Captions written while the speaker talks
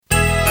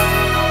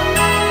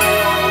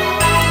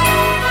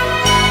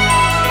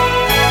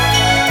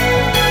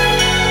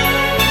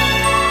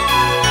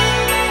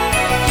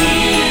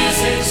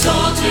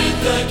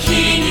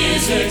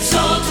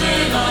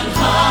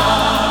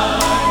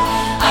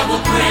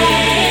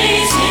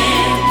praise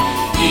Him.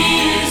 He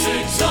is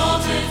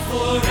exalted,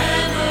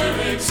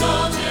 forever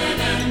exalted,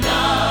 and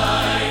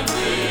I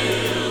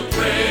will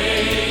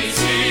praise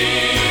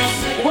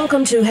Him.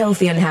 Welcome to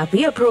Healthy and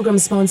Happy, a program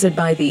sponsored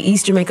by the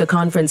East Jamaica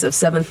Conference of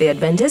Seventh-day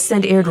Adventists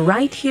and aired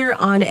right here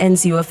on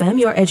NCUFM,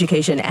 your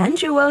education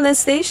and your wellness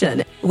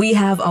station. We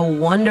have a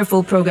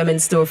wonderful program in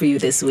store for you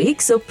this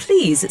week, so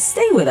please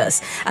stay with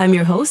us. I'm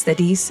your host,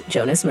 Adise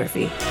Jonas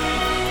Murphy.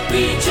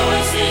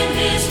 Rejoice in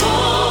His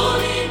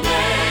holy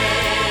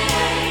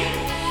name.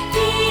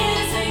 He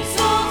is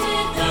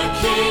exalted, the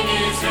King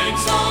is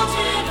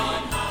exalted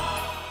on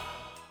high.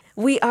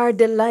 We are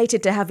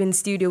delighted to have in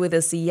studio with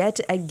us yet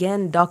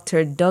again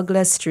Dr.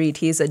 Douglas Street.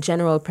 He's a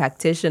general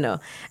practitioner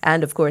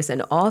and, of course,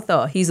 an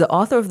author. He's the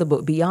author of the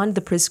book Beyond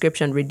the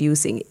Prescription,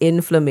 Reducing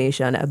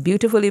Inflammation, a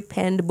beautifully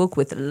penned book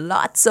with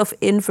lots of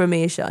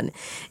information,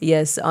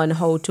 yes, on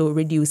how to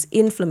reduce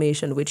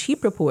inflammation, which he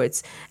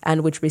purports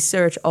and which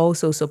research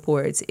also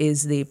supports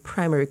is the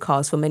primary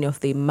cause for many of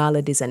the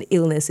maladies and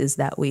illnesses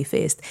that we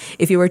faced.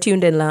 If you were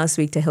tuned in last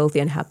week to Healthy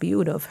and Happy, you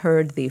would have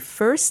heard the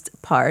first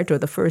part or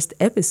the first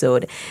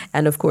episode.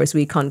 And of course,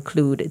 we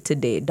conclude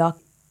today. Doc,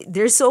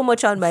 there's so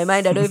much on my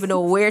mind, I don't even know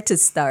where to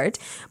start.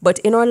 But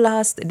in our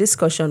last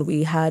discussion,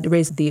 we had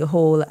raised the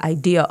whole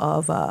idea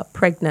of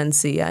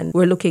pregnancy, and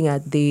we're looking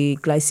at the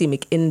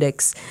glycemic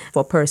index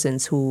for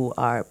persons who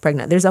are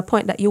pregnant. There's a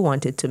point that you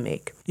wanted to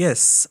make.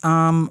 Yes,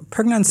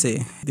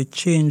 pregnancy, it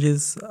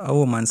changes a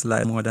woman's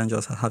life more than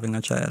just having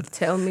a child.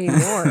 Tell me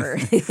more.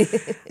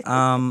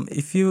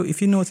 If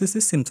you notice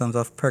the symptoms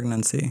of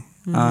pregnancy,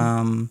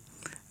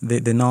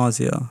 the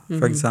nausea,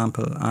 for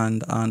example,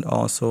 and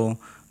also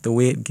the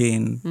weight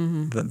gain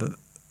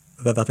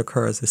that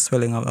occurs, the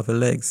swelling of the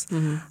legs.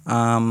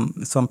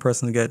 Some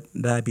persons get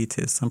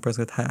diabetes, some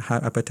persons get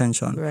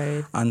hypertension,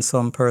 right. And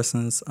some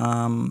persons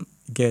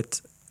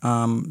get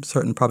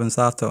certain problems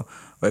after,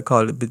 what we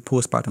call it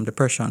postpartum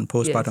depression,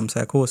 postpartum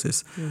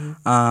psychosis,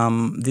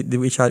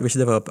 which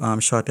develop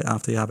shortly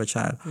after you have a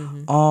child.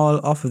 All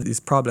of these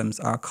problems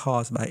are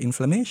caused by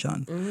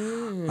inflammation.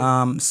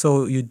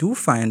 So you do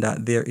find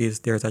that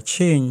there's a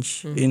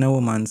change in a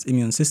woman's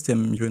immune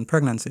system during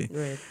pregnancy.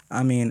 Right.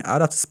 I mean, I'd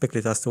have to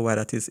speculate as to why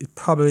that is. It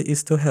probably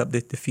is to help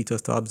the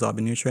fetus to absorb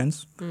the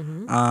nutrients,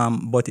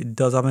 but it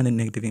does have a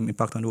negative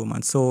impact on the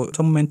woman. So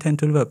some women tend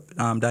to develop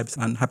diabetes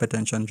and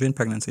hypertension during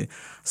pregnancy.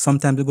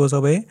 Sometimes it goes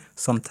away,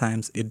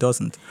 sometimes it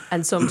doesn't.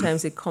 And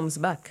sometimes it comes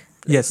back.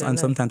 Yes, and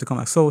sometimes it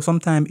comes back. So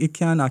sometimes it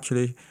can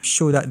actually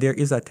show that there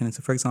is a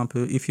tendency. For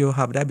example, if you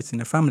have diabetes in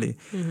the family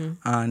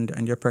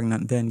and you're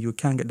pregnant, then you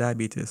can get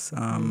diabetes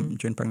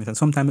during pregnancy. And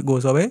sometimes it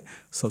goes away,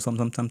 so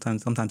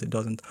sometimes it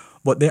doesn't.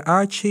 But there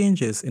are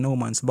changes in a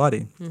woman's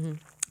body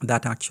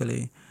that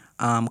actually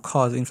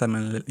cause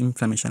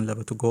inflammation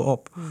level to go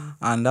up.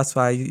 And that's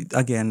why,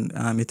 again,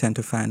 you tend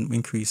to find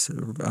increased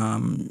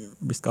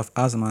risk of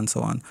asthma and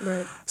so on.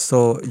 Right.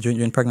 So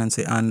during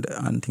pregnancy and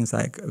things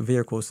like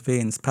varicose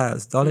veins,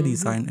 piles, all of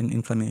these are in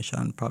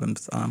inflammation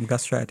problems,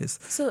 gastritis.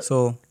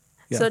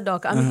 Yeah. So,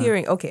 Doc, I'm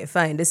hearing, okay,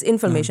 fine, this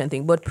inflammation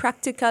thing, but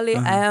practically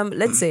I am,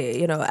 let's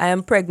say, I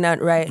am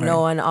pregnant right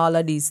now and all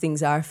of these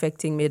things are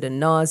affecting me, the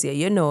nausea,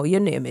 you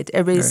name it,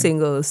 every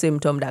single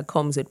symptom that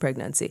comes with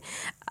pregnancy.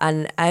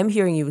 And I'm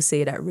hearing you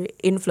say that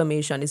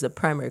inflammation is the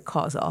primary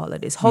cause of all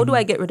of this. How do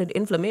I get rid of the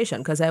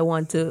inflammation? Because I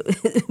want to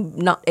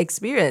not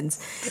experience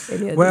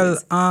any of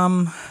this.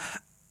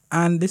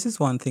 And this is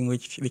one thing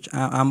which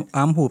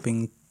I'm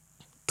hoping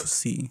to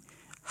see.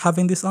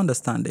 Having this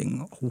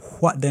understanding,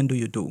 what then do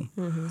you do?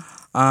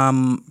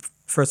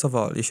 First of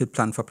all, you should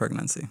plan for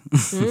pregnancy.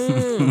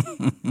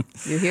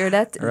 You hear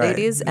that,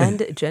 ladies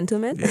and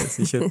gentlemen? Yes,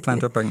 you should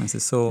plan for pregnancy.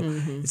 So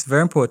it's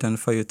very important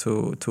for you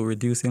to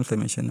reduce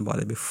inflammation in the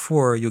body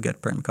before you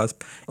get pregnant, because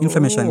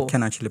inflammation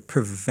can actually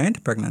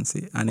prevent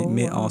pregnancy, and it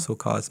may also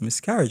cause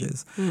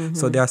miscarriages.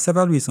 So there are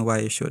several reasons why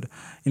you should.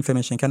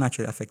 Inflammation can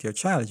actually affect your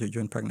child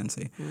during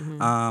pregnancy.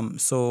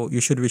 So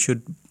we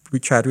should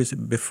try to reach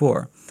it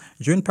before.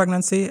 During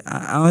pregnancy,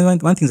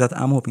 one thing that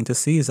I'm hoping to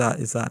see is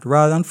that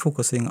rather than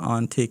focusing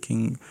on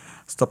taking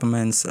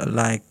supplements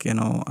like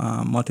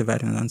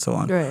multivitamins and so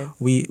on,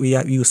 we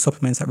use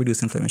supplements that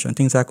reduce inflammation,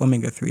 things like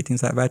omega-3,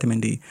 things like vitamin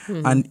D,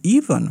 and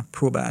even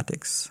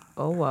probiotics.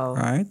 Oh wow!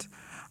 Right,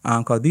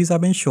 because these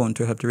have been shown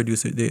to help to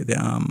reduce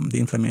the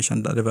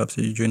inflammation that develops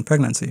during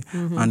pregnancy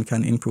and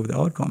can improve the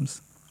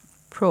outcomes.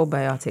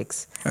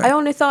 Probiotics. Right. I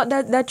only thought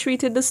that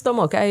treated the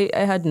stomach. I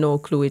had no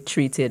clue it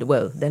treated,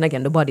 well, then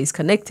again, the body's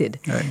connected.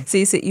 Right. So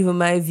you see, even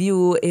my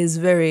view is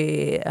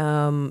very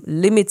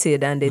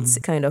limited and it's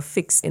kind of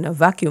fixed in a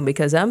vacuum,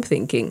 because I'm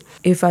thinking,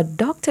 if a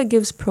doctor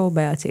gives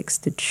probiotics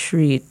to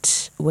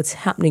treat what's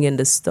happening in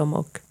the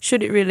stomach,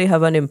 should it really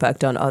have an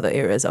impact on other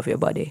areas of your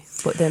body?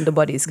 But then the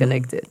body is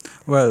connected.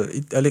 Well,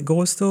 it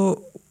goes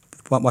to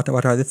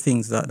what are the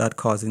things that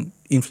cause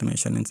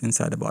inflammation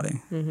inside the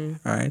body,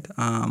 right?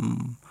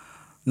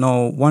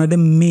 Now, one of the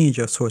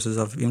major sources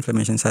of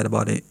inflammation inside the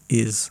body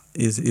is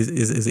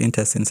the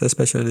intestines,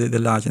 especially the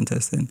large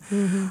intestine.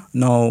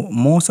 Now,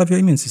 most of your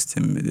immune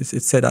system,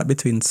 it's said that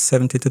between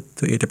 70 to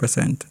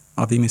 80%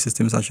 of the immune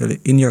system is actually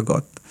in your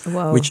gut,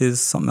 Wow. which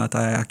is something that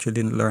I actually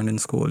didn't learn in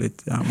school.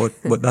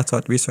 But that's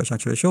what research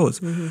actually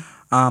shows.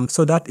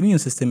 So that immune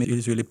system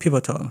is really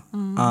pivotal.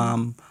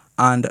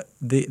 And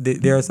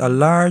there's a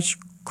large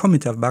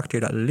community of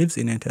bacteria that lives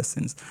in the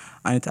intestines,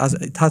 and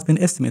it has been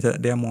estimated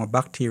that there are more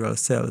bacterial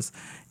cells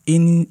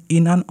in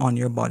and on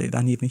your body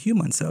than even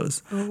human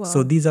cells. Oh, wow.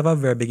 So these have a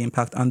very big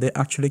impact, and they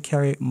actually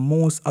carry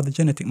most of the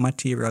genetic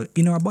material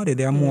in our body.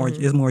 There's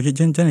more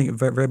genetic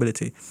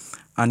variability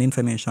and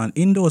information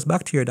in those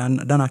bacteria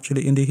than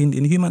actually in the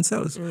human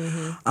cells.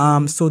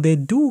 So they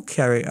do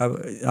carry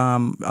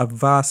a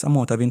vast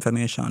amount of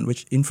information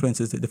which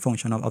influences the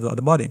function of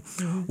the body.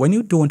 When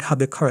you don't have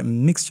the correct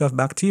mixture of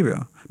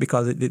bacteria,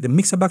 because the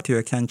mix of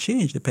bacteria can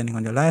change depending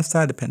on your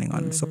lifestyle, depending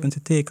on the supplements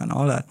you take and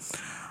all that.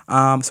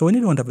 So when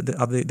you don't have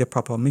the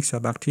proper mixture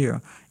of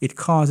bacteria, it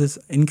causes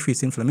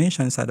increased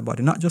inflammation inside the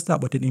body. Not just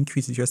that, but it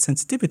increases your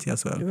sensitivity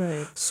as well.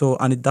 Right. So,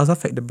 and it does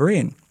affect the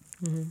brain.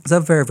 It's a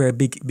very, very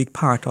big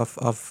part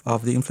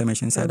of the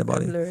inflammation inside the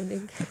body. I'm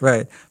learning.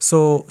 Right.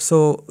 So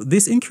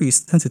this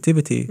increased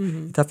sensitivity,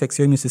 it affects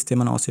your immune system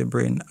and also your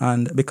brain.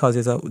 And because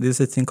there's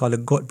a thing called the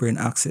gut-brain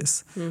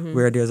axis,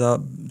 where there's a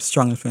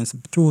strong influence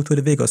through to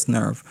the vagus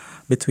nerve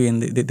between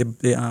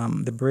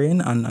the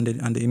brain and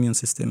the immune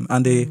system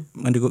and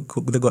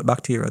the gut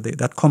bacteria,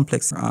 that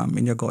complex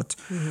in your gut.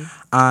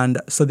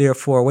 And so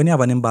therefore, when you have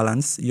an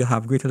imbalance, you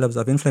have greater levels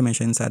of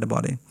inflammation inside the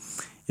body.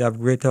 You have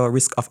greater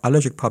risk of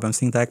allergic problems,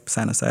 things like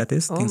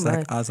sinusitis, things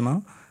like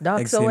asthma,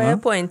 Doc, so eczema. why are you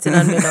pointing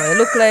on me now? You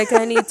look like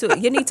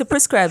you need to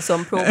prescribe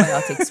some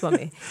probiotics for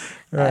me.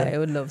 Right. I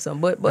would love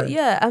some. But Right.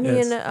 yeah, I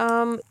mean,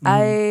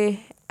 Yes.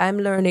 I'm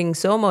learning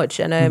so much,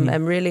 and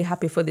I'm really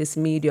happy for this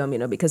medium,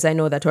 because I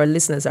know that our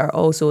listeners are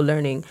also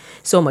learning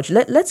so much.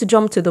 Let's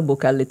jump to the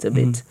book a little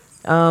bit.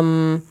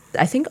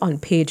 I think on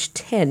page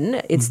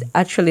 10, it's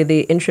actually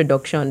the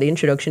introduction. The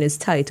introduction is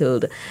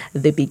titled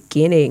 "The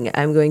Beginning."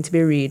 I'm going to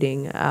be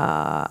reading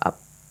a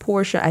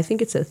portion. I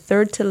think it's a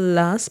third to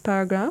last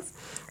paragraph.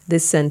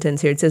 This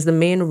sentence here, it says, "The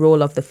main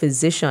role of the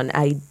physician,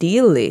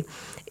 ideally,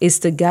 is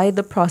to guide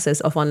the process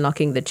of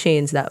unlocking the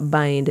chains that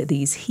bind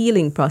these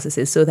healing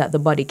processes so that the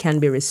body can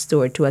be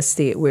restored to a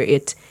state where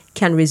it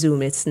can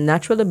resume its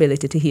natural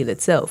ability to heal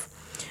itself.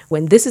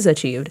 When this is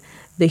achieved,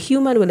 the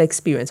human will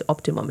experience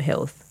optimum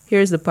health."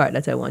 Here's the part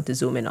that I want to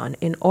zoom in on.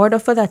 In order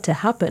for that to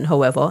happen,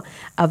 however,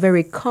 a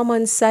very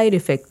common side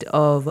effect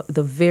of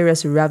the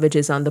various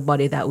ravages on the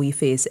body that we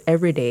face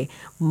every day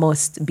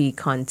must be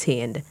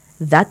contained.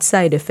 That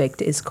side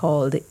effect is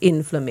called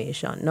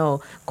inflammation. Now,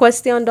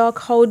 question,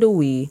 Doc, how do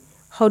we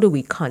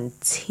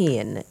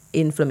contain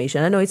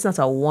inflammation? I know it's not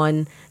a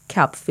one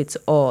cap fits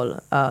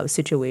all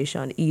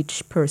situation.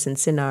 Each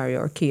person's scenario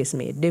or case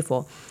may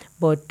differ,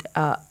 but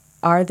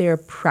are there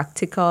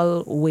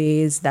practical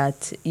ways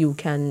that you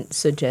can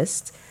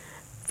suggest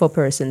for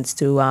persons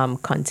to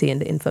contain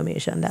the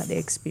inflammation that they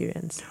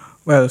experience?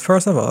 Well,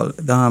 first of all,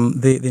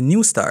 the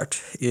new start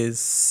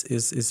is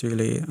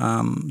really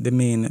the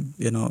main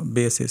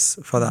basis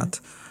for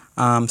that.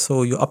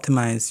 So you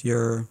optimize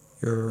your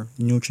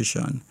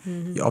nutrition,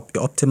 you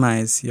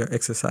optimize your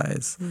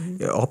exercise,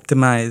 you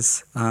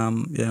optimize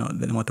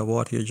the amount of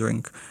water you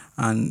drink,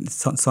 and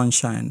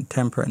sunshine,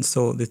 temperance.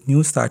 So the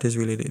new start is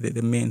really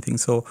the main thing.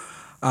 So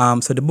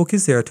the book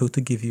is there to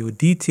give you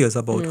details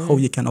about how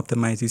you can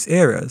optimize these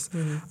areas.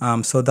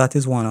 So that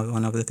is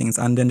one of the things.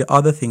 And then the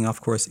other thing,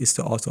 of course, is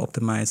to also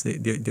optimize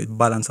the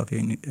balance of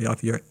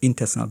your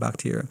intestinal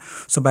bacteria.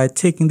 So by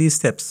taking these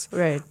steps,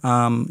 right,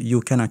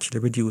 you can actually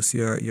reduce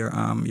your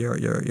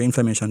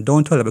inflammation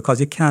down to a level, because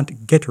you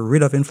can't get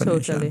rid of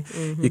inflammation.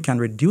 Totally. You can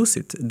reduce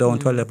it down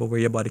to a level where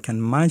your body can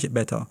manage it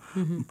better,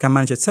 can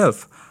manage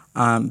itself.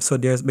 So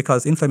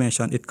because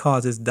inflammation, it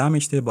causes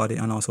damage to the body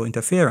and also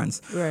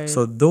interference. Right.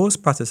 So those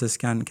processes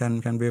can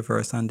be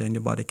reversed, and then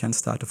your body can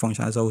start to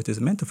function as how it is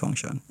meant to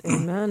function.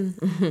 Amen.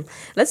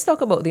 Let's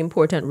talk about the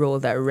important role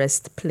that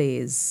rest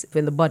plays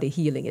in the body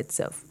healing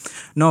itself.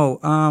 No,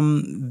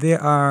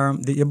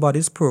 your body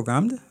is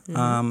programmed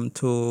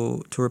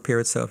to repair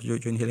itself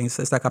during healing.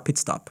 It's like a pit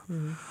stop.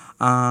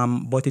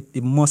 But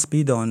it must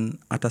be done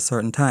at a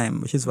certain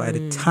time, which is why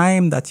the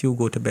time that you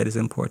go to bed is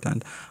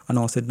important, and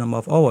also the number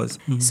of hours.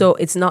 So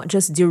it's not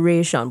just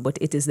duration, but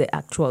it is the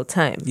actual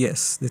time.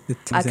 Yes.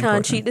 I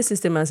can't cheat the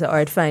system and say, all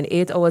right, fine,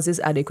 8 hours is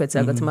adequate, so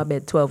I go to my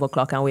bed 12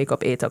 o'clock and wake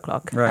up 8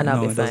 o'clock, Right, and I'll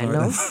no, be it doesn't fine,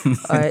 work no?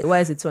 All right, why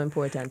is it so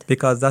important?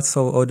 Because that's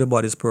how the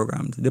body is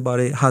programmed. The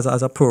body has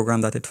a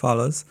program that it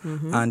follows,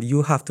 and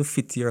you have to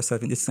fit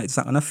yourself. It's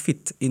not going to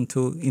fit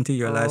into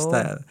your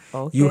lifestyle.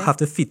 Okay. You have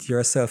to fit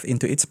yourself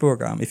into its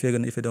program. If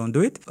you don't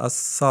do it, as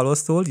Saul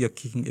was told, you're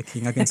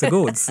kicking against the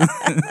goats.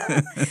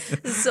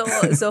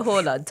 So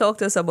hold on, talk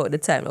to us about the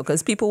time,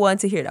 because people want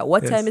to hear that.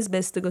 What Yes. time is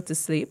best to go to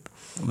sleep?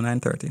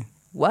 9:30.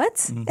 What?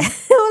 Mm-hmm.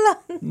 Hold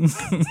on.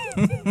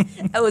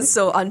 I was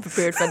so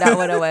unprepared for that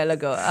one a while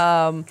ago.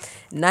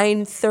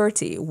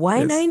 9:30.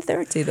 Why Yes.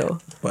 9:30 though?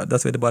 But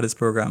that's where the body's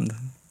programmed.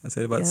 That's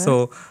where the body. Yeah.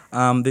 So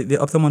the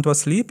optimal amount of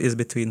sleep is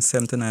between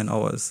 7 to 9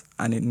 hours,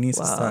 and it needs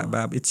to start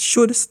by. It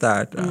should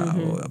start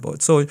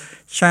about. So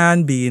try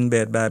and be in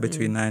bed by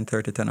between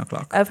 9:30 10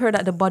 o'clock. I've heard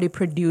that the body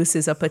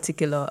produces a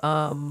particular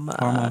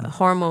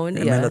hormone.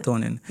 Yeah.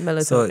 Melatonin.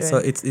 Melatonin, So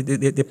right. it's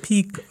the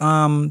peak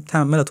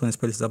time melatonin is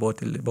produced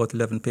about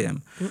 11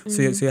 p.m.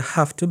 So you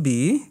have to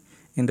be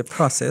in the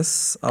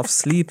process of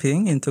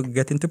sleeping into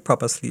get into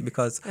proper sleep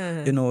because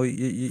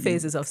you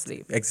Phases of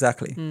sleep.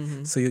 exactly.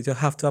 So you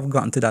have to have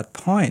gotten to that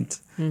point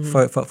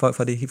for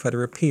the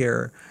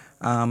repair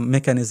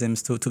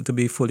mechanisms to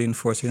be fully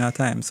enforced in that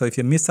time. So if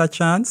you miss that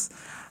chance.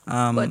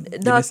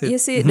 But Doc, you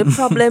see, the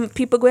problem,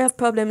 people go have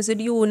problems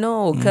with you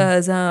now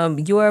because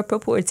you are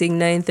purporting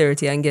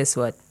 9:30 and guess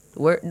what?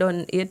 Work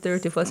done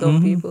 8:30 for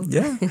some people.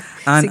 Yeah.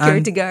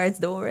 Security guards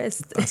don't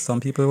rest. Some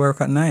people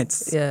work at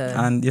nights.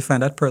 Yeah. And you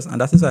find that person,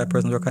 and that is why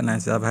persons work at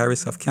nights. They have high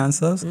risk of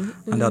cancers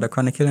and other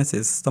chronic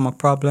illnesses, stomach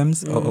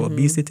problems, or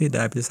obesity,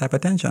 diabetes,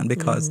 hypertension,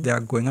 because they are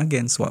going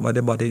against what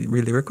the body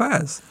really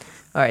requires.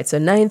 All right, so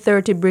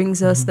 9:30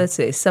 brings us, let's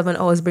say, 7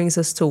 hours brings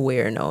us to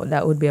where now?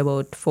 That would be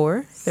about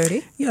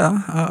 4:30?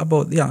 Yeah,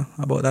 about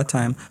that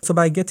time. So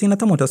by getting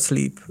that amount of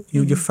sleep,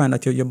 you find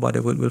that your body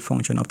will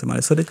function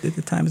optimally. So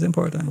the time is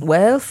important.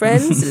 Well,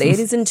 friends,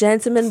 ladies and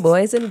gentlemen,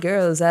 boys and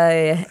girls,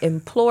 I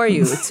implore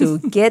you to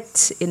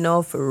get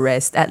enough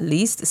rest, at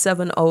least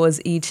 7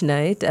 hours each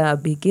night,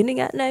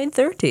 beginning at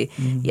 9:30.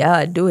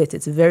 Yeah, do it.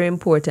 It's very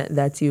important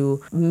that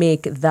you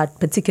make that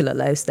particular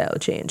lifestyle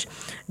change.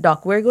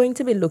 Doc, we're going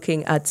to be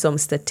looking at some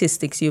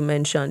statistics you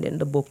mentioned in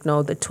the book.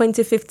 Now, the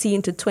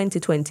 2015 to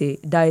 2020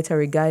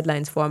 dietary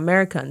guidelines for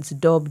Americans,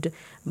 dubbed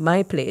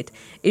My Plate,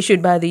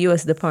 issued by the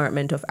U.S.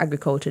 Department of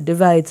Agriculture,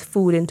 divides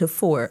food into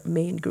 4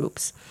 main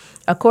groups.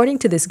 According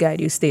to this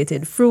guide, you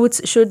stated fruits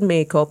should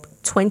make up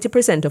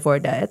 20% of our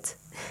diet,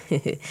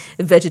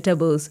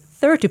 vegetables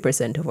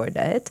 30% of our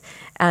diet,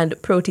 and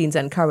proteins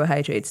and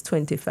carbohydrates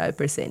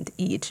 25%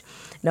 each.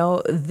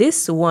 Now,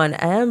 this one,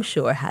 I am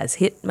sure, has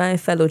hit my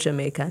fellow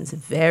Jamaicans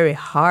very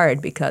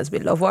hard because we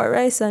love our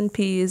rice and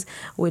peas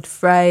with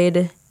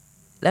fried,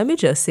 let me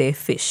just say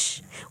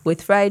fish,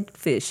 with fried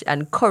fish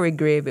and curry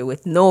gravy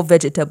with no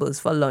vegetables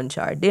for lunch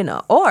or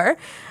dinner. Or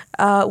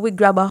we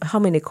grab a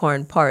hominy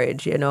corn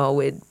porridge,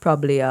 with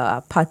probably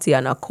a patty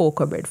and a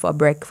cocoa bread for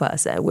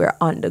breakfast, and we're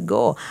on the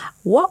go.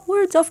 What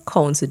words of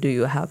counsel do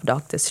you have,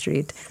 Dr.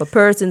 Street, for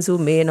persons who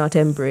may not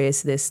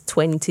embrace this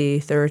 20,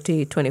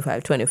 30,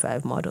 25,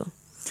 25 model?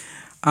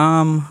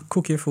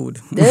 Cook your food.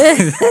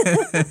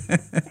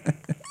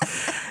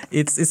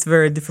 It's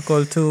very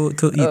difficult to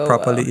eat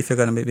properly if you're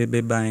going to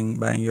be buying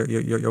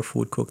your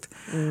food cooked,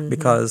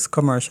 because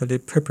commercially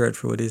prepared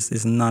food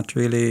is not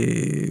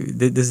really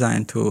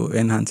designed to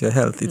enhance your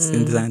health. It's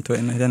designed to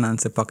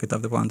enhance the pocket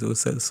of the one who's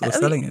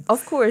selling it.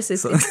 Of course,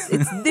 it's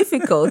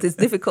difficult. It's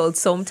difficult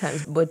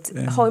sometimes, but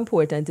how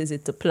important is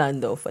it to plan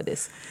though for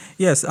this?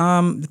 Yes,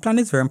 the plan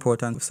is very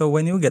important. So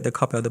when you get the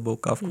copy of the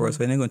book, of course,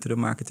 when you go to the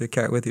market, you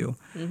carry it with you,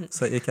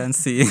 so you can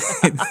see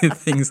the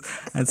things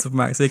at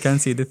supermarket. So you can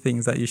see the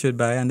things that you should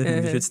buy and the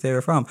things you should stay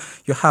away from.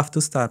 You have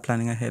to start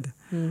planning ahead.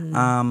 We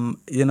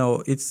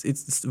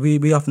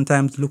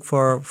oftentimes look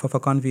for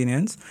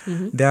convenience.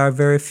 There are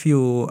very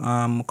few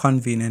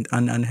convenient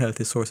and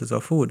healthy sources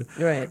of food,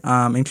 Right.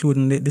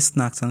 Including the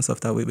snacks and stuff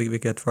that we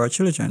get for our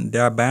children. They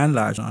are by and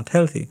large not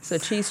healthy. So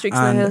cheese sticks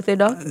not healthy,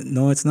 Doc?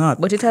 No, it's not.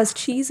 But it has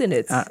cheese in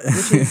it,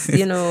 which is,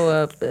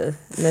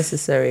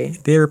 necessary.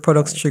 Dairy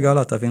products trigger a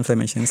lot of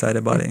inflammation inside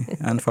the body,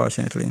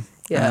 unfortunately.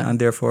 Yeah. And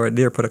therefore,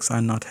 dairy products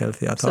are not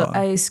healthy at all. So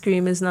ice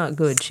cream is not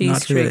good. Cheese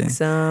Not really. sticks,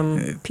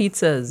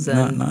 pizzas.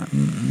 Not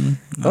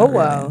Oh, really.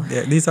 wow.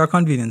 These are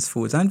convenience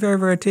foods and very,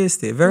 very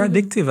tasty, very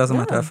addictive as a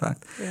matter of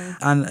fact. Yeah.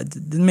 And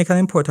to make an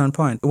important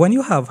point, when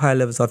you have high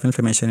levels of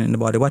inflammation in the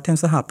body, what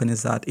tends to happen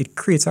is that it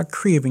creates a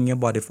craving in your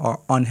body for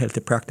unhealthy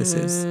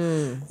practices.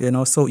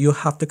 So you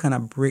have to kind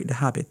of break the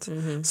habit.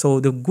 So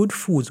the good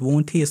foods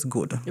won't taste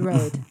good.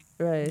 Right.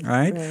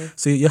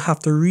 So you have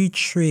to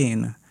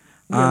retrain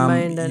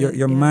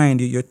your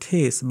mind, your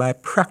taste by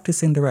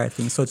practicing the right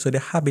thing. So the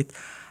habit,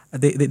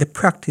 the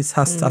practice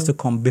has to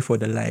come before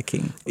the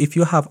liking. If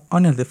you have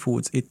unhealthy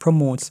foods, it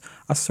promotes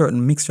a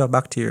certain mixture of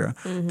bacteria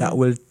that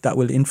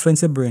will influence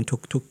the brain to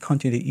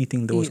continue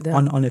eating those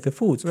unhealthy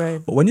foods.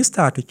 Right. But when you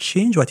start to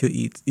change what you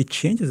eat, it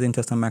changes the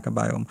intestinal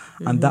microbiome,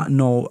 and that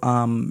now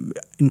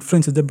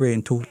influences the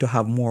brain to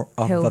have more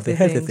of the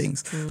healthy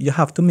things. You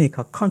have to make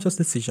a conscious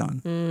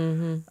decision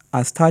and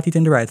start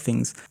eating the right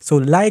things. So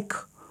like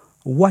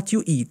what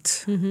you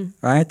eat,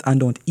 right? And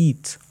don't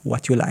eat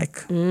what you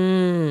like.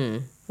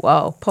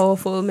 Wow,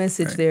 powerful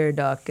message there,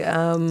 Doc.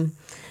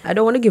 I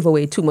don't want to give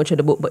away too much of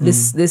the book, but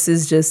this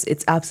is just,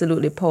 it's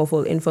absolutely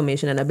powerful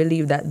information. And I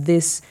believe that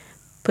this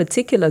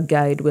particular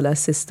guide will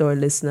assist our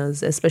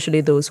listeners, especially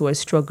those who are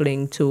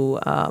struggling to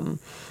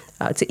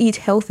eat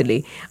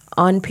healthily.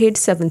 On page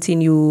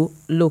 17, you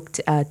looked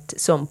at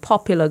some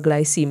popular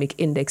glycemic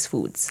index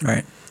foods.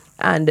 Right.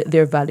 and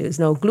their values.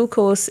 Now,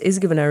 glucose is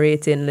given a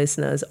rating,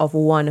 listeners, of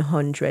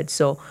 100.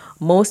 So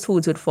most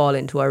foods would fall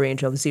into a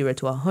range of 0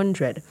 to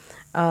 100.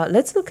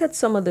 Let's look at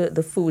some of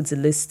the foods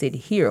listed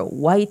here.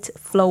 White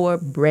flour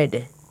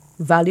bread,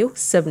 value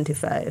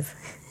 75.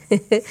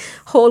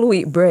 Whole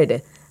wheat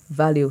bread,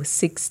 value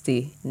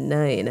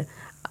 69.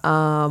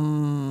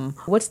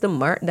 What's the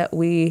mark that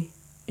we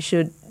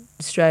should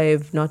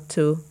strive not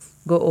to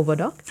go over,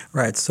 Doc?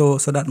 Right. So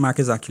that mark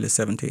is actually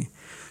 70.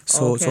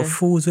 So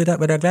foods with a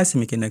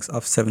glycemic index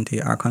of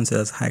 70 are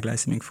considered as high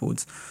glycemic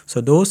foods.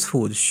 So those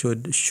foods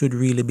should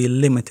really be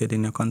limited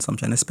in your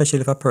consumption,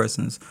 especially for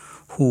persons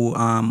who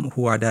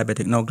are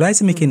diabetic. Now,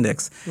 glycemic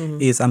index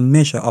is a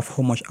measure of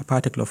how much a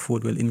particular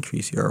food will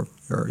increase your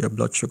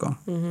blood sugar,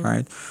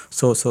 right?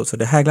 So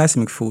the high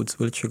glycemic foods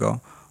will trigger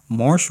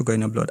more sugar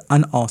in your blood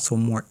and also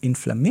more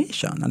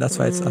inflammation, and that's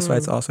why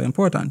it's also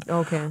important.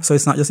 Okay. So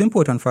it's not just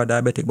important for a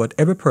diabetic, but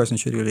every person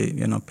should really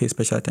pay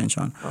special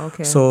attention.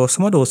 Okay. So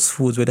some of those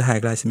foods with a high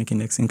glycemic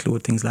index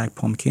include things like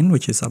pumpkin,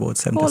 which is about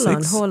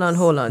 76. Hold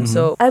on.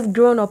 So I've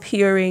grown up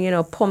hearing,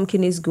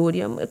 pumpkin is good.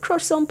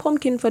 Crush some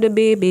pumpkin for the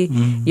baby.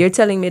 You're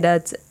telling me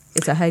that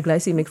it's a high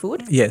glycemic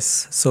food?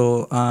 Yes.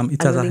 So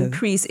it has will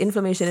increase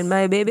inflammation in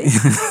my baby?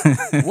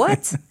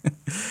 What?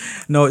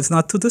 No, it's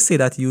not to say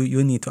that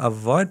you need to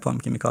avoid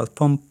pumpkin, because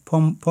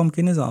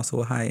pumpkin is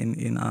also high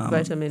in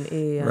vitamin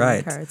A and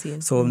right.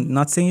 carotene. So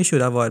not saying you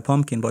should avoid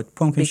pumpkin, but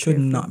pumpkin should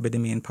not be the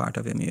main part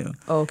of your meal.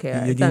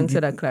 Okay, thanks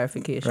for that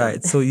clarification.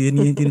 Right. So you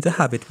need to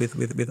have it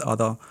with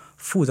other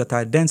foods that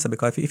are denser,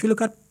 because if you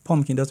look at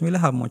pumpkin, it doesn't really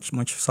have much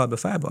soluble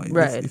fiber.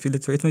 Right. If you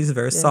look at it, it's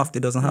very soft.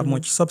 It doesn't have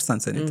much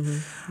substance in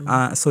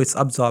it. So it's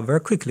absorbed very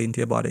quickly into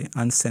your body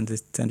and send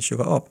the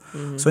sugar up.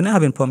 So when you're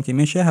having pumpkin,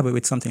 make sure you have it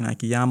with something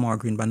like yam or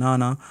green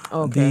banana.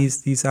 Okay.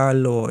 These are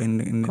low in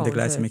the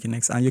glycemic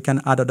index, and you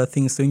can add other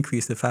things to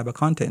increase the fiber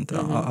content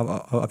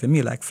of your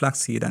meal, like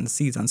flaxseed and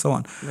seeds and so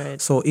on. Right.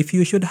 So if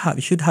you should have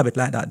it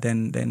like that,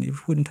 then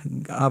it wouldn't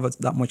have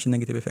that much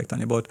negative effect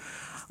on you.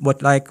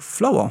 But like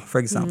flour, for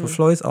example,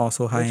 flour is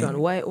also high. Which one,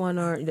 white one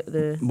or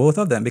the? Both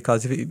of them,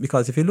 because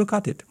if you look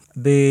at it,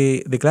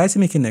 the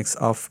glycemic index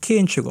of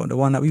cane sugar, the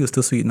one that we use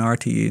to sweeten our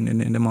tea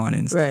in the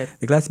mornings, right.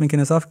 The glycemic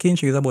index of cane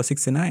sugar is about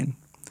 69.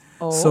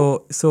 Oh.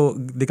 So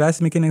the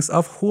glycemic index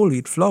of whole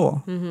wheat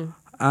flour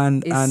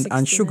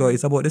and sugar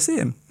is about the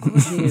same.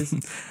 Oh,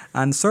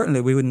 and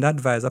certainly we wouldn't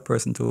advise a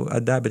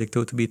diabetic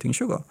to be eating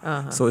sugar.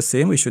 So the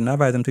same, we shouldn't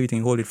advise them to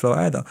eating whole wheat flour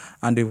either.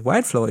 And the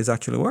white flour is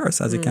actually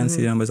worse, as you can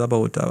see, the numbers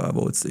about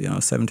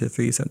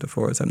 73,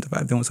 74,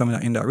 75,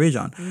 somewhere in that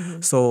region.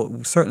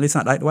 So certainly it's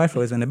not like the white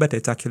flour is any better,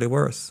 it's actually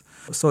worse.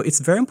 So it's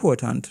very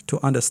important to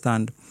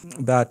understand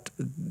that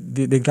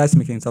the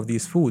glycemic index of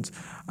these foods,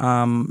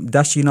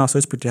 dasheen also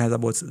is pretty high,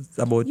 about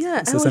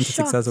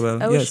 76 as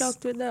well. I was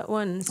shocked with that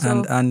one.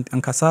 So.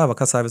 And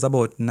cassava is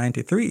about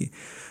 93.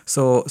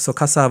 So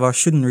cassava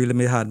shouldn't really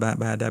be had by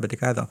a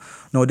diabetic either.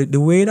 Now, the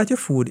way that your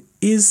food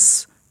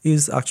is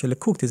actually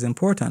cooked is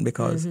important,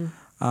 because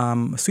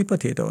sweet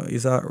potato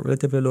is a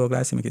relatively low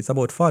glycemic. It's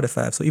about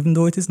 45. So even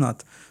though it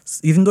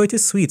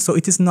is sweet, so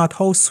it is not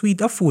how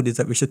sweet a food is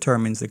that which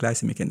determines the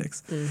glycemic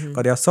index.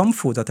 Because there are some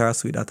foods that are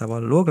sweet that have a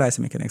low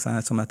glycemic index,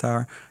 and some that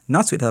are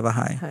not sweet that have a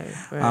high.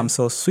 Right.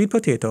 So sweet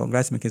potato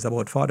glycemic is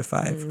about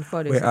 45.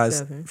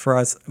 46,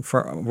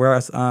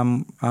 whereas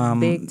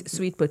baked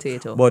sweet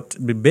potato. But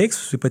the baked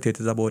sweet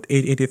potato is about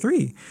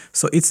 83.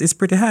 So it's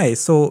pretty high.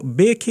 So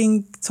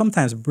baking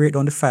sometimes break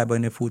down the fiber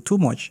in the food too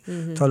much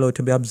to allow it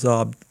to be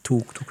absorbed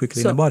too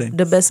quickly in the body.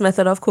 The best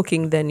method of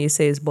cooking then, you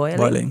say, is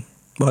boiling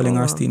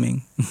or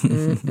steaming.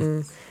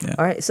 Yeah.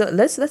 All right, so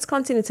let's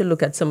continue to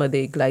look at some of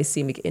the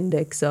glycemic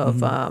index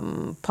of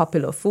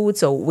popular foods.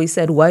 So we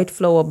said white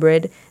flour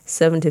bread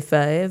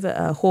 75,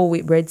 whole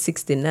wheat bread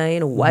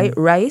 69, white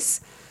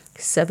rice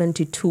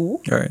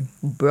 72, right.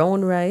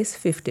 Brown rice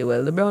 50.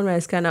 Well, the brown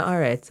rice kind of all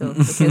right, so we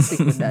can stick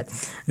with that.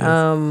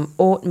 Yes.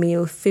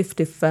 Oatmeal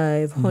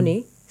 55,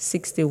 honey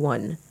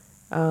 61.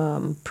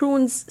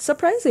 Prunes,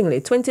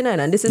 surprisingly, 29.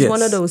 And this is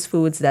one of those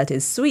foods that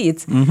is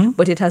sweet,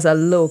 but it has a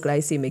low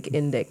glycemic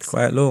index.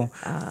 Quite low.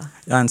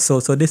 And so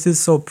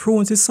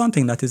prunes is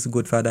something that is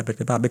good for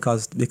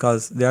diabetic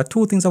because there are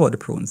two things about the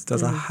prunes.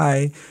 There's a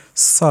high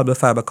soluble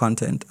fiber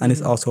content, and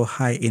it's also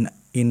high in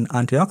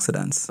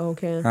antioxidants.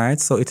 Okay. Right?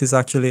 So it is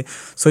actually,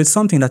 it's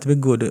something that would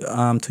be good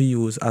to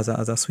use as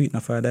a sweetener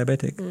for a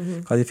diabetic.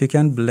 Because if you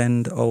can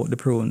blend out the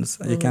prunes,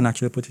 you can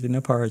actually put it in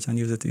your porridge and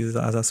use it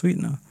as a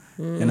sweetener.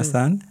 You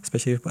understand?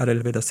 Especially if you add a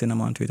little bit of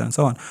cinnamon to it and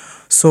so on.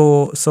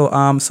 So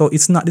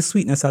it's not the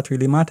sweetness that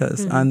really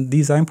matters, and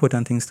these are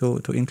important things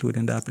to include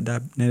in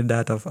the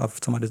diet of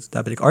some of the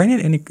diabetic or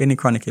any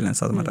chronic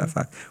illness, as a matter of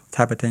fact, with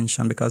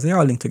hypertension, because they are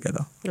all linked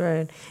together.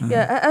 Right.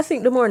 Yeah, I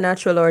think the more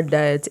natural our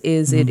diet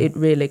is, it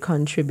really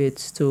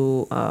contributes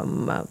to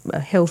a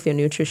healthier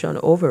nutrition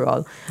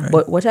overall. Right.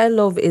 But what I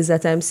love is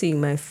that I'm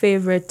seeing my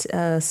favorite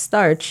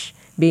starch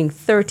being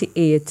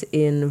 38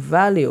 in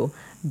value.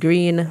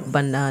 Green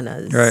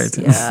bananas. Right.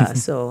 Yeah.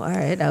 So, all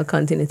right, I'll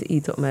continue to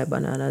eat up my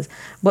bananas.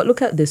 But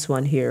look at this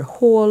one here.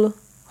 Whole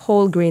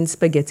whole grain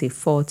spaghetti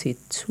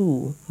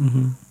 42,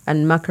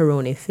 and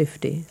macaroni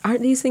 50.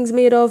 Aren't these things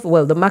made of,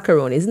 well, the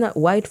macaroni, isn't that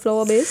white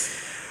flour based?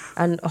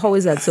 And how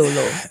is that so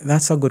low?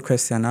 That's a good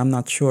question. I'm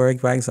not sure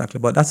exactly,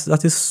 but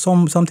that is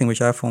something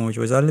which I found which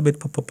was a little bit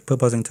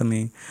puzzling to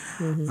me.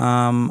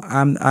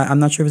 I'm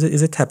not sure if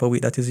it's a type of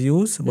wheat that is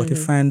used, but you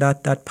find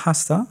that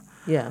pasta,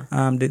 Yeah.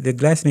 the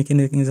glycemic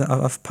index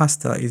of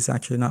pasta is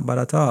actually not bad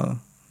at all,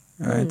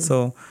 right?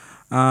 So,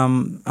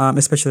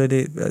 especially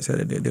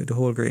the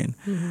whole grain.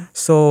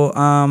 So,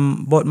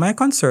 but my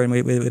concern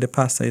with the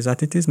pasta is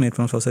that it is made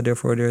from flour, so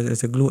therefore there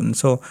is a gluten.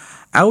 So,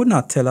 I would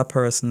not tell a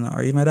person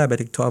or even a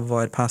diabetic to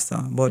avoid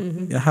pasta, but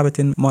you have it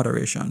in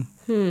moderation.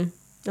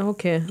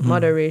 Okay,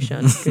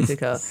 moderation,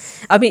 critical.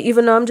 I mean,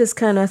 even though I'm just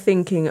kind of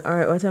thinking, all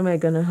right, what am I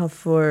going to have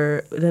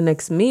for the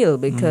next meal?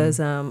 Because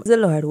the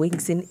Lord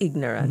winks in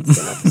ignorance.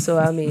 You know? So,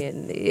 I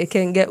mean, you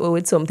can get away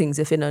with some things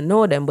if you don't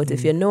know them, but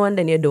if you know and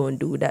then you don't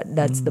do that,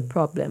 that's the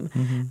problem.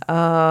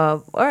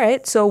 All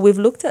right, so we've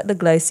looked at the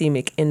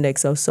glycemic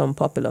index of some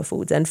popular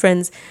foods. And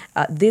friends,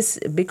 this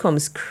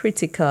becomes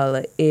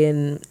critical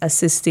in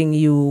assisting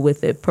you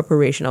with the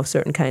preparation of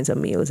certain kinds of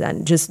meals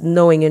and just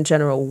knowing in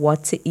general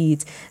what to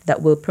eat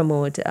that will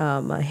promote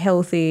a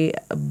healthy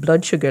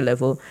blood sugar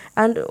level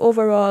and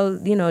overall,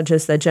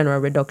 just a general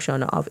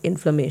reduction of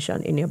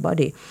inflammation in your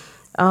body.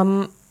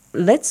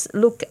 Let's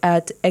look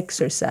at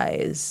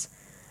exercise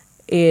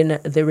in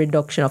the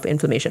reduction of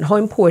inflammation. How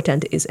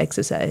important is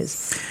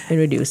exercise in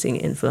reducing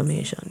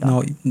inflammation?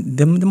 No,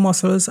 the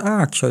muscles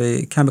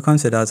can be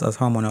considered as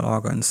hormonal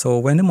organs. So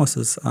when the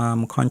muscles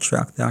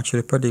contract, they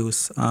actually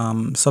produce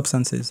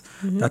substances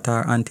that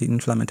are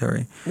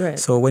anti-inflammatory. Right.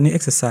 So when you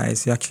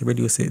exercise, you actually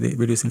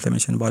reduce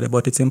inflammation in the body.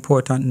 But it's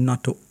important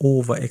not to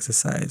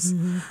over-exercise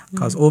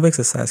because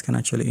over-exercise can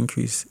actually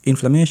increase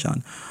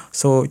inflammation.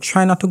 So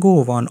try not to go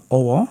over an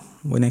hour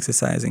when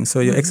exercising. So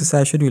your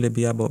exercise should really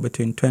be about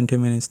between 20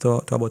 minutes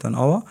to about an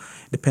hour,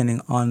 depending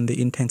on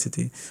the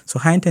intensity. So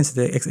high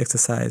intensity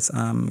exercise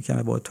can be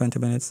about 20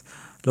 minutes.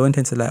 Low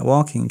intensity like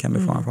walking can be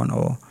for an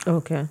hour.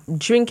 Okay.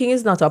 Drinking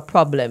is not a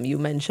problem, you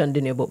mentioned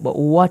in your book, but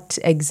what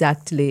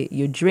exactly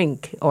you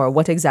drink or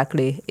what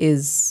exactly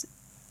is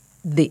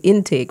the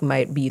intake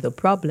might be the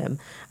problem.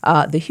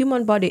 The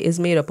human body is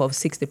made up of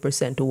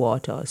 60%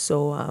 water.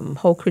 So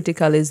how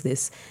critical is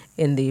this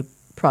in the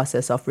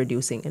process of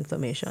reducing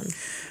inflammation?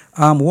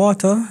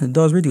 Water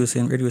does reduce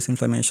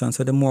inflammation.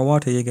 So the more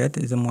water you get,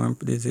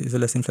 the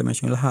less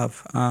inflammation you'll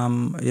have.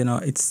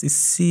 It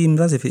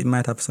seems as if it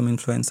might have some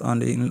influence on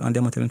the amount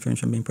of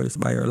inflammation being produced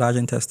by your large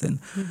intestine.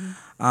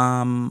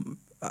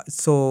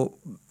 So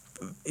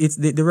it's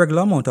the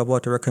regular amount of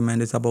water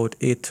recommended is about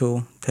 8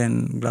 to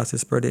 10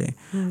 glasses per day.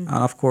 And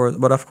of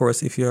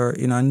course, if you're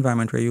in an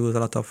environment where you use a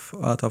lot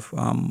of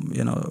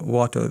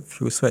water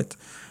through sweat,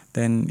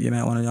 then you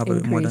might want to have a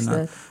bit more than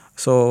that.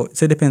 So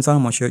it depends on how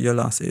much your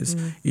loss is.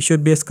 You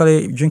should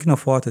basically drink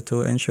enough water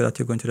to ensure that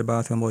you're going to the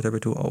bathroom about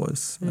every 2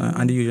 hours.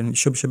 And the urine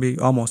should be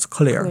almost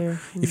clear.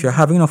 If you're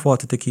having enough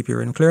water to keep your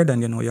urine clear,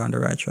 then you know you're on the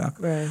right track.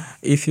 Right.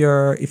 If you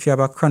have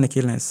a chronic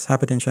illness,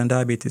 hypertension and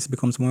diabetes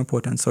becomes more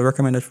important. So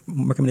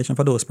recommendation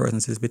for those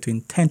persons is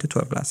between 10 to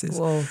 12 glasses.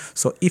 Whoa.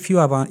 So if you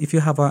have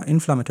an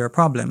inflammatory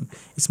problem,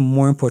 it's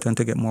more important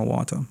to get more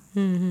water.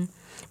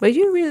 But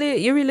you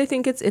really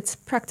think it's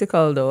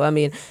practical though? I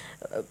mean,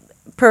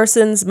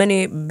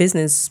 many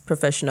business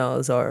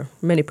professionals or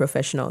many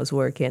professionals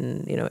work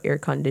in,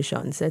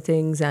 air-conditioned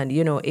settings and,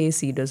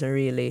 AC doesn't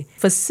really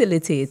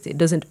facilitate, it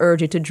doesn't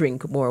urge you to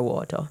drink more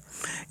water.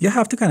 You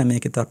have to kind of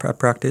make it a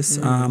practice.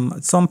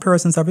 Some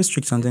persons have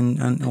restrictions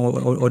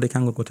or they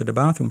can go to the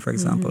bathroom, for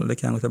example. They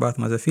can go to the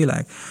bathroom as they feel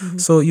like.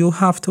 So you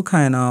have to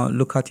kind of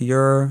look at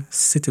your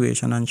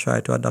situation and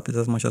try to adapt it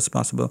as much as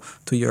possible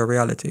to your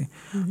reality.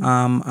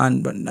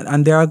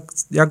 And there are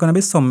going to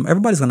be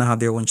everybody's going to have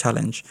their own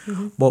challenge.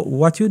 But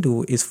what you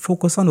do is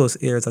focus on those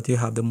areas that you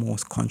have the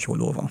most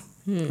control over.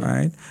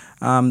 Right?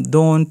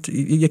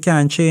 You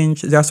can't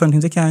change. There are certain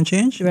things you can't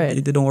change. Right.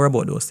 You don't worry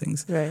about those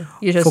things. Right.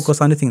 You just focus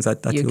on the things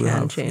that you can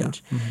have.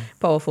 change. Yeah.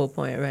 Powerful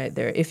point right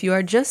there. If you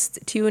are just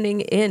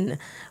tuning in,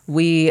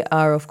 we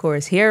are of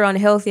course here on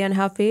Healthy and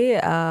Happy.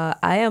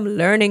 I am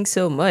learning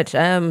so much.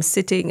 I am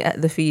sitting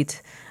at the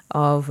feet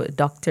of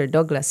Dr.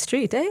 Douglas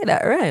Street. Hey,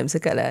 that rhymes.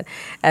 Look at that.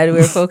 And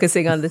we're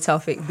focusing on the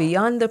topic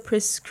Beyond the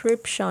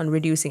Prescription,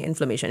 Reducing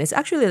Inflammation. It's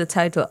actually the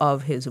title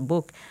of his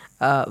book.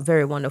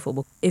 Very wonderful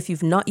book. If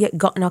you've not yet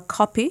gotten a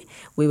copy,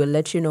 we will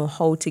let you know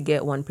how to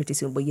get one pretty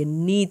soon. But you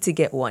need to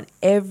get one.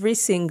 Every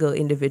single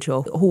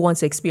individual who wants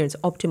to experience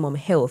optimum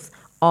health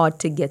ought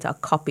to get a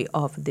copy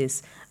of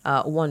this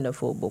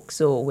wonderful book.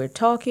 So we're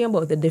talking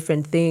about the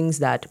different things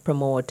that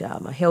promote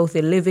a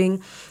healthy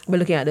living. We're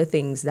looking at the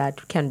things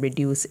that can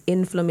reduce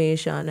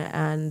inflammation.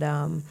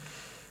 And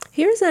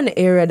here's an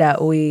area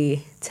that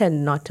we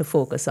tend not to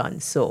focus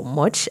on so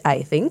much,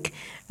 I think,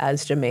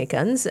 as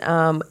Jamaicans.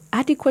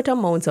 Adequate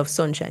amounts of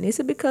sunshine. Is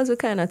it because we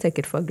kind of take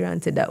it for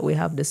granted that we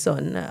have the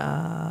sun?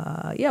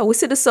 We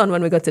see the sun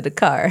when we go to the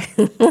car.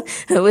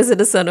 We see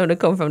the sun when we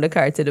come from the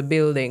car to the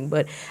building.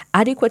 But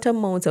adequate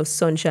amounts of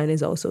sunshine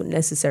is also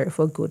necessary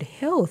for good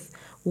health.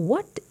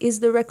 What is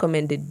the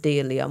recommended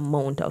daily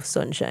amount of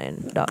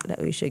sunshine, Doc,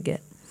 that we should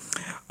get?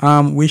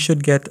 We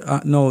should get,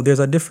 no, there's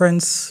a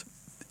difference,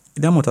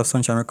 the amount of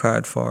sunshine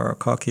required for a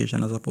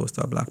Caucasian as opposed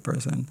to a black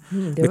person.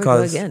 There we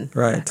go again.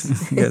 Right,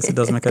 yes, it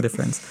does make a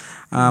difference.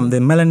 The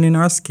melanin in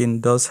our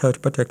skin does help to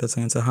protect us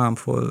against the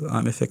harmful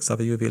effects of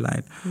UV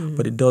light,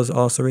 but it does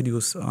also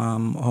reduce how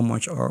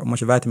much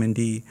vitamin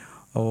D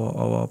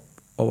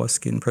our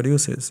skin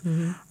produces.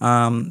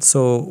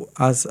 So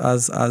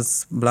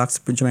as blacks,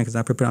 Jamaicans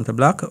are predominantly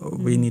black,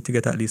 we need to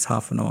get at least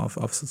half an hour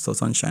of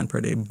sunshine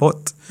per day.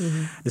 But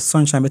the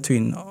sunshine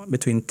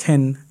between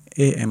 10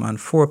 a.m. and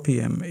 4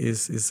 p.m.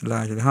 is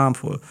largely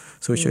harmful.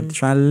 So we should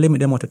try and limit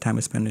the amount of time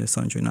we spend in the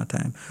sun during that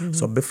time.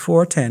 So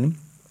before 10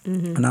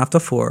 and after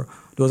 4,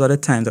 those are the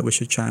times that we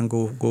should try and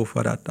go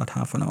for that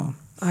half an hour.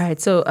 All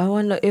right, so I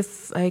wonder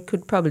if I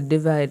could probably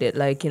divide it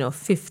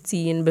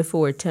 15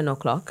 before 10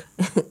 o'clock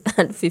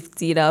and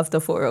 15 after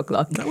 4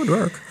 o'clock. That would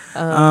work.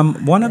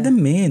 One of the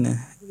main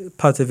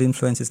positive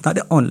influences, not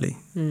the only,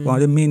 one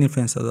of the main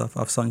influences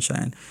of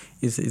sunshine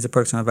is the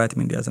production of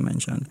vitamin D, as I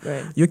mentioned.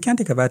 Right. You can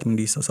take a vitamin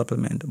D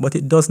supplement, but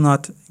it does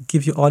not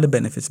give you all the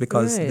benefits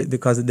because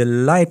the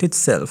light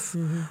itself,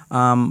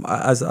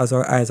 as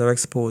our eyes are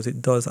exposed,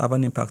 it does have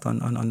an impact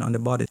on the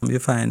body. You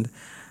find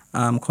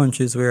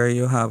countries where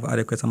you have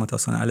adequate amount of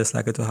sun are less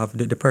likely to have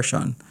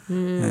depression,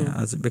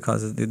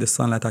 because the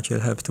sunlight actually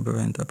helps to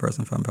prevent a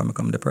person from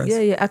becoming depressed. Yeah,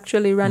 you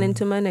actually ran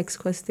into my next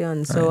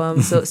question. So,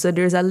 Right. so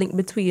there's a link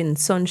between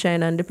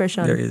sunshine and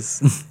depression. There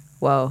is.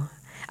 Wow.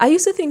 I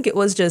used to think it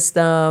was just,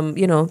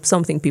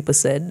 something people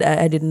said.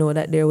 I didn't know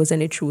that there was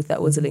any truth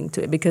that was linked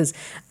to it, because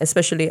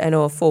especially I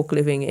know folk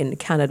living in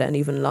Canada and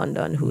even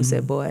London who say,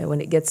 boy, when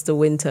it gets to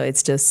winter,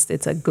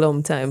 it's a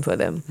glum time for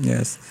them.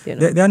 Yes. You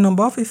know? There are a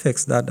number of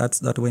effects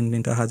that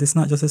winter has. It's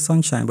not just the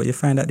sunshine, but you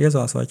find that there's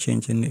also a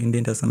change in the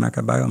intestinal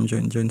microbiome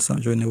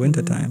during the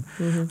winter time.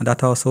 And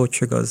that also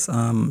triggers,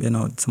 some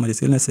of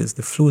these illnesses,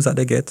 the flus that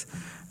they get,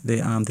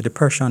 the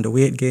depression, the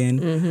weight gain,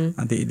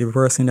 and the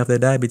worsening of the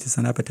diabetes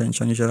and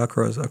hypertension usually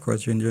occurs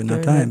during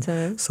that time.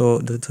 So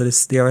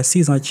there are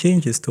seasonal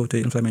changes to the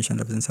inflammation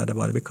levels inside the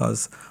body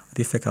because of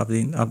the effect on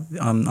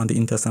the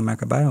intestinal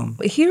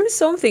microbiome. Here's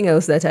something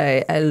else that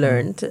I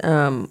learned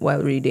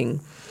while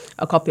reading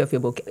a copy of your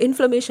book.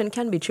 Inflammation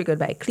can be triggered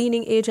by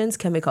cleaning agents,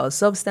 chemical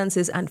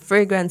substances, and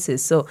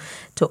fragrances. So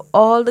to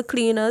all the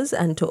cleaners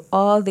and to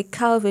all the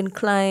Calvin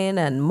Klein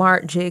and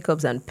Marc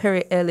Jacobs and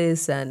Perry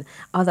Ellis and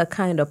other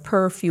kind of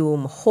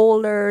perfume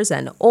holders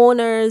and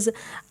owners,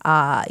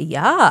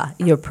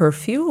 your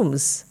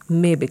perfumes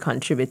may be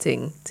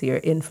contributing to your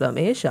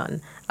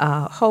inflammation.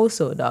 How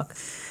so, Doc?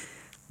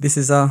 This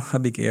is a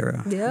big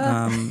area.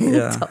 Yeah.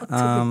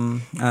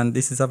 And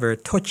this is a very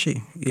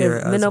touchy area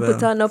as well. I don't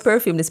put on no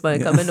perfume this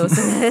morning because I know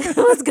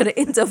I was going to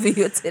interview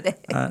you today.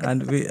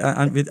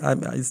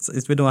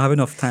 We don't have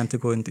enough time to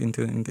go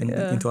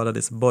into all of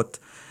this. But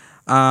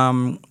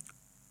and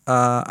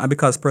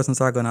because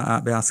persons are going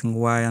to be asking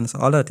why, and so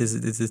all that is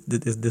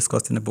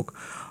discussed in the book.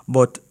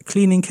 But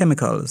cleaning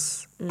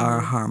chemicals are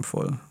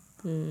harmful.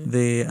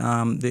 The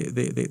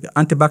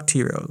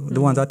antibacterial,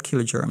 the ones that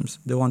kill germs,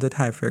 the ones that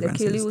high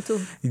fragrances. They kill you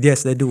too?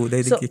 Yes, they do.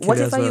 They so kill what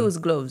you if as I well. use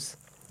gloves?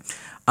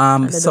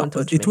 So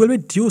it will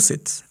reduce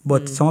it,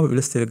 but some of it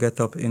will still get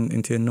up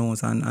into your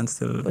nose and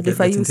still. But get,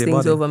 if I get use into your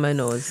things body. over my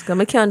nose, because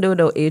I can't do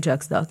without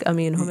Ajax, Doc. I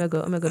mean, how am I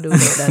going to do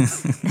without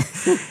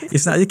that?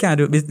 It's not, you can't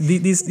do it.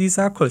 These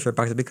are cultural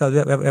practices because we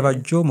have a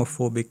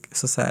germophobic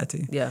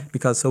society. Yeah.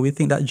 Because so we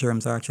think that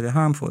germs are actually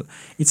harmful.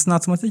 It's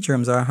not so much the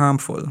germs are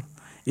harmful.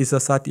 It's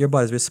just that your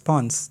body's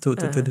response to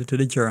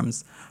the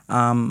germs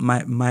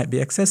might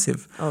be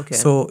excessive. Okay.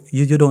 So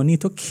you don't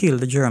need to kill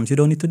the germs. You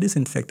don't need to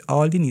disinfect.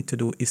 All you need to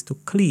do is to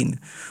clean.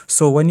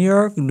 So when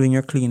you're doing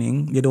your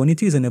cleaning, you don't need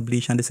to use any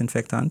bleach and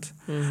disinfectant.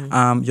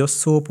 Just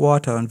soap,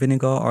 water, and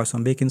vinegar or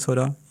some baking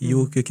soda.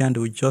 You can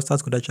do just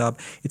as good a job.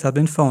 It has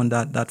been found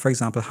that for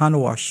example,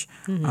 hand wash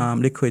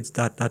liquids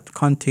that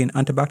contain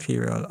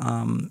antibacterial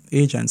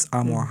agents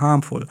are more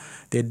harmful.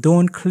 They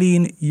don't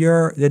clean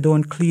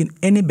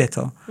any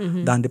better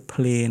than the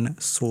plain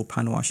soap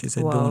hand washes.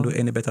 They don't do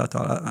any better at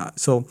all.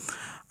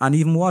 And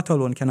even water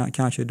alone can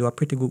actually do a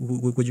pretty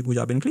good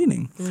job in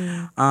cleaning.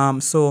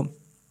 So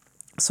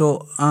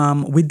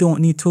we don't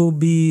need to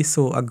be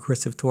so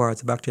aggressive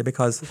towards bacteria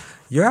because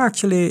there are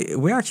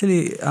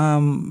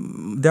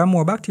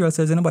more bacterial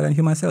cells in the body than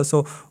human cells.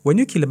 So when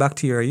you kill a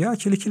bacteria, you're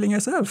actually killing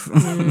yourself.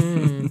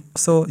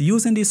 So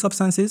using these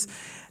substances,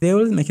 they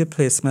will make your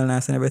place smell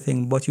nice and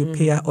everything, but you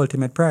pay an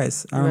ultimate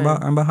price. I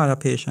remember I had a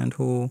patient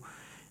who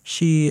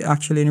she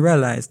actually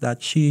realized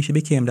that she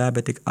became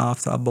diabetic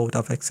after a bout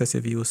of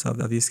excessive use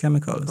of these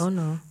chemicals. Oh,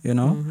 no.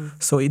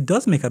 So it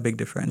does make a big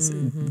difference.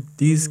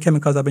 These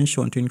chemicals have been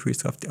shown to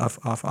increase of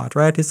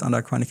arthritis and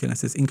other chronic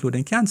illnesses,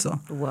 including cancer.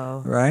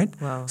 Wow. Right?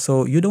 Wow.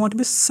 So you don't want to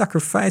be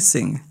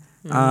sacrificing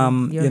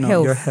Your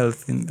your health.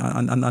 health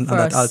on For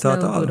that a altar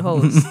at smell all. good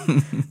host.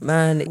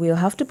 Man, we'll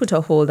have to put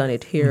a hold on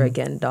it here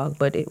again, Doc.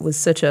 But it was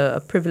such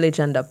a privilege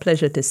and a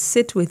pleasure to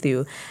sit with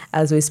you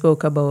as we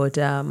spoke about,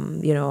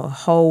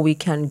 how we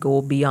can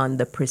go beyond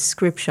the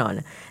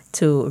prescription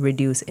to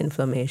reduce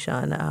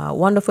inflammation.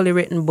 Wonderfully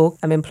written book.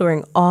 I'm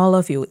imploring all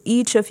of you,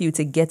 each of you,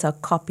 to get a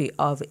copy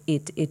of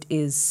it. It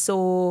is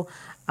so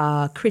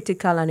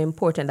critical and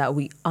important that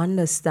we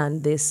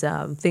understand this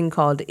thing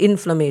called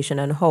inflammation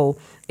and how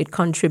it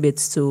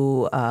contributes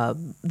to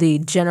the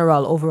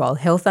general overall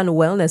health and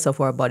wellness of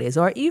our bodies,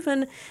 or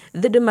even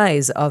the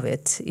demise of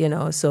it.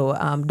 So,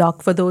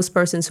 Doc, for those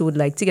persons who would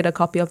like to get a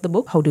copy of the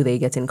book, how do they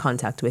get in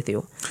contact with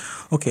you?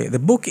 Okay, the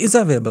book is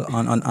available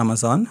on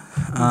Amazon.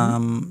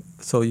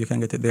 So you can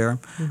get it there.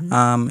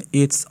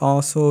 It's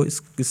also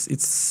it's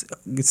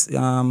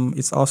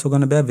also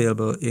going to be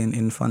available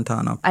in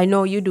Fontana. I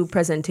know you do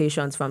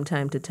presentations from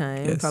time to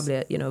time, Yes. probably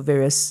at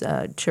various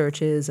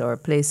churches or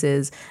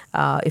places.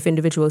 If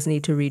individuals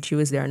need to reach you,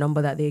 is there a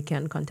number that they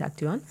can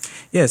contact you on?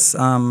 Yes,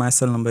 my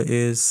cell number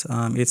is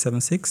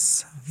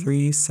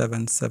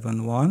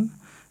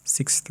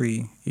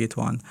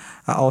 876-3771-6381.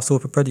 I also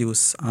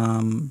produce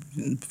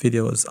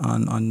videos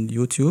on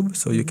YouTube,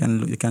 so you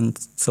can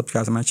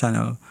subscribe to my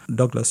channel,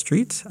 Douglas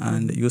Street,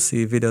 and you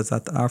see videos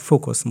that are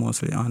focused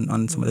mostly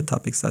on some of the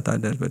topics that I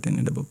dealt with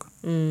in the book.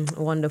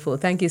 Wonderful.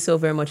 Thank you so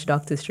very much,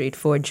 Dr. Street,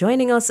 for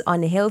joining us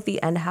on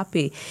Healthy and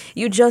Happy.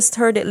 You just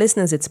heard it,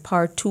 listeners. It's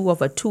part 2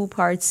 of a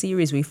 2-part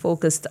series. We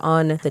focused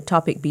on the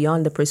topic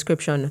beyond the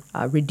prescription,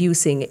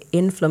 reducing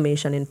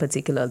inflammation in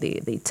particular,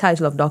 the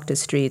title of Dr.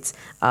 Street's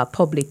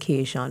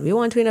publication. We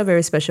want to, in a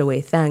very special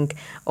way, thank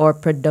our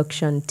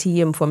production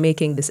team for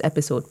making this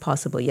episode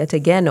possible. Yet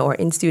again, our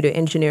in-studio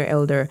engineer,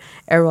 Elder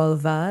Errol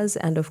Vaz,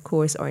 and of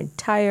course, our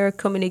entire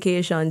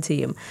communication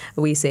team.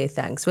 We say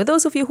thanks. For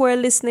those of you who are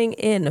listening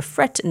in,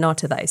 fret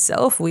not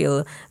thyself.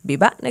 We'll be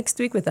back next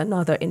week with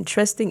another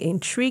interesting,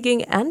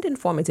 intriguing, and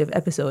informative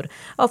episode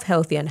of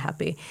Healthy and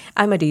Happy.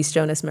 I'm Adise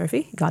Jonas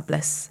Murphy. God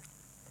bless.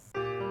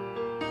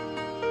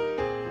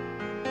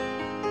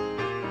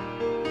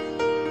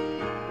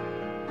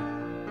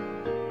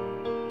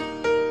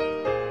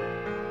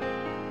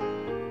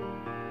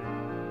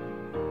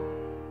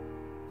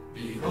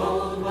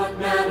 Behold what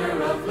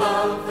manner of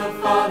love